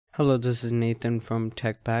Hello, this is Nathan from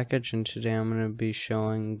Tech Package, and today I'm going to be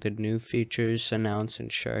showing the new features announced in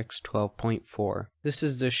ShareX 12.4. This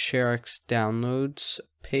is the ShareX downloads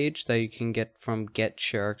page that you can get from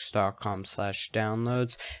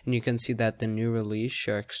getsharex.com/downloads, and you can see that the new release,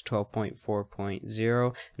 ShareX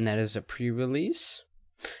 12.4.0, and that is a pre-release.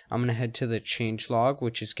 I'm going to head to the changelog,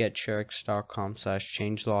 which is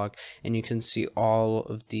getsharex.com/changelog, and you can see all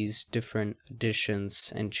of these different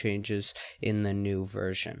additions and changes in the new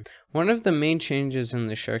version. One of the main changes in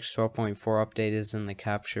the ShareX 12.4 update is in the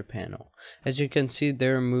capture panel. As you can see, they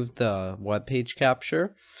removed the web page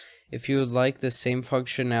capture. If you would like the same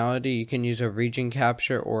functionality, you can use a region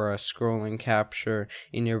capture or a scrolling capture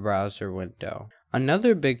in your browser window.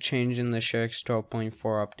 Another big change in the ShareX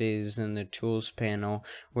 12.4 update is in the Tools panel,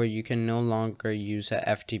 where you can no longer use a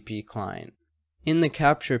FTP client. In the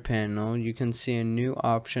Capture panel, you can see a new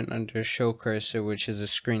option under Show Cursor, which is a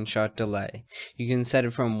screenshot delay. You can set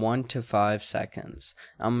it from 1 to 5 seconds.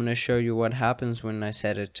 I'm going to show you what happens when I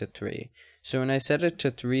set it to 3. So when I set it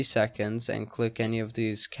to 3 seconds and click any of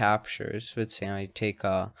these captures, let's say I take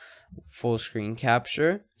a full screen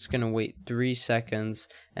capture, it's going to wait 3 seconds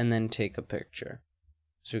and then take a picture.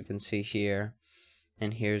 So you can see here,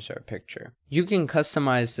 and here's our picture. You can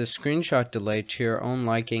customize the screenshot delay to your own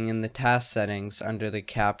liking in the task settings under the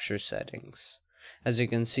capture settings. As you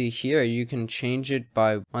can see here, you can change it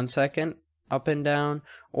by 1 second up and down,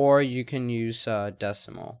 or you can use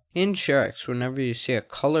decimal. In ShareX, whenever you see a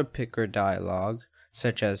color picker dialog,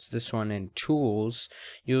 such as this one in Tools,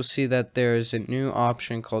 you'll see that there is a new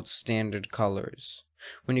option called Standard Colors.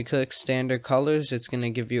 When you click Standard Colors, it's going to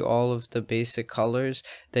give you all of the basic colors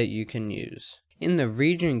that you can use. In the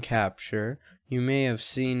region capture, you may have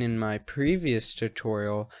seen in my previous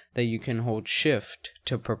tutorial that you can hold Shift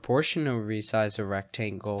to proportionally resize a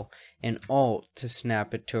rectangle and Alt to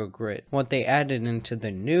snap it to a grid. What they added into the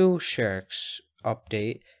new ShareX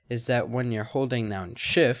update is that when you're holding down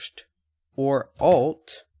Shift or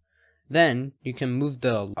Alt, then you can move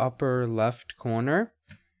the upper left corner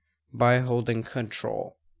by holding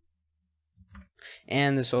Control.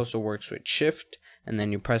 And this also works with Shift, and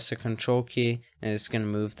then you press the Control key and it's going to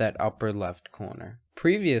move that upper left corner.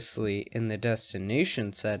 Previously, in the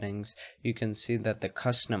destination settings, you can see that the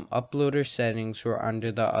custom uploader settings were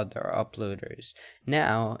under the other uploaders.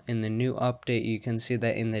 Now, in the new update, you can see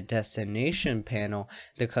that in the destination panel,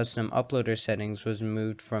 the custom uploader settings was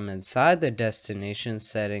moved from inside the destination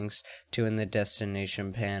settings to in the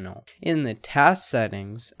destination panel. In the task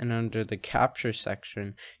settings and under the capture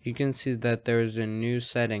section, you can see that there is a new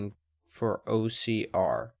setting for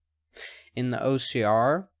OCR. In the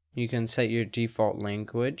OCR, you can set your default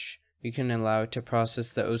language. You can allow it to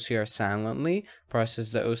process the OCR silently,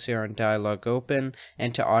 process the OCR in dialog open,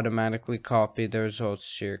 and to automatically copy the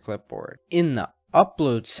results to your clipboard. In the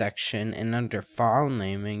upload section and under file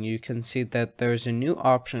naming, you can see that there's a new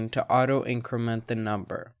option to auto increment the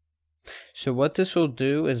number. So what this will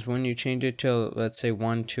do is when you change it to, let's say,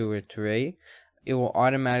 1, 2, or 3, it will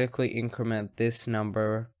automatically increment this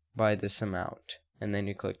number by this amount, and then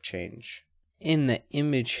you click change. In the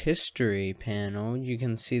image history panel, you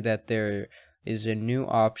can see that there is a new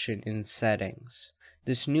option in settings.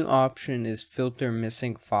 This new option is filter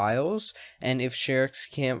missing files, and if ShareX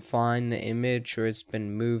can't find the image or it's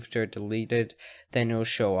been moved or deleted, then it'll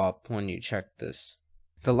show up when you check this.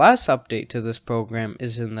 The last update to this program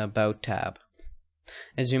is in the About tab.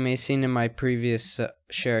 As you may have seen in my previous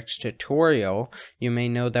ShareX tutorial, you may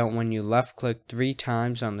know that when you left click 3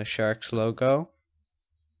 times on the ShareX logo,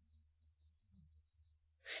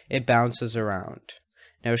 it bounces around.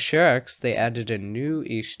 Now ShareX, they added a new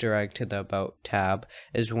Easter egg to the About tab,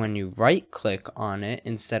 is when you right click on it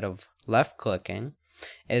instead of left clicking,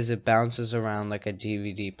 as it bounces around like a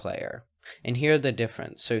DVD player. And here are the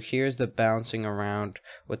difference. So here's the bouncing around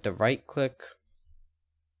with the right click,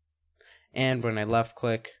 and when I left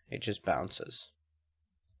click, it just bounces.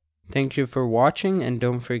 Thank you for watching, and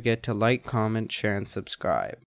don't forget to like, comment, share, and subscribe.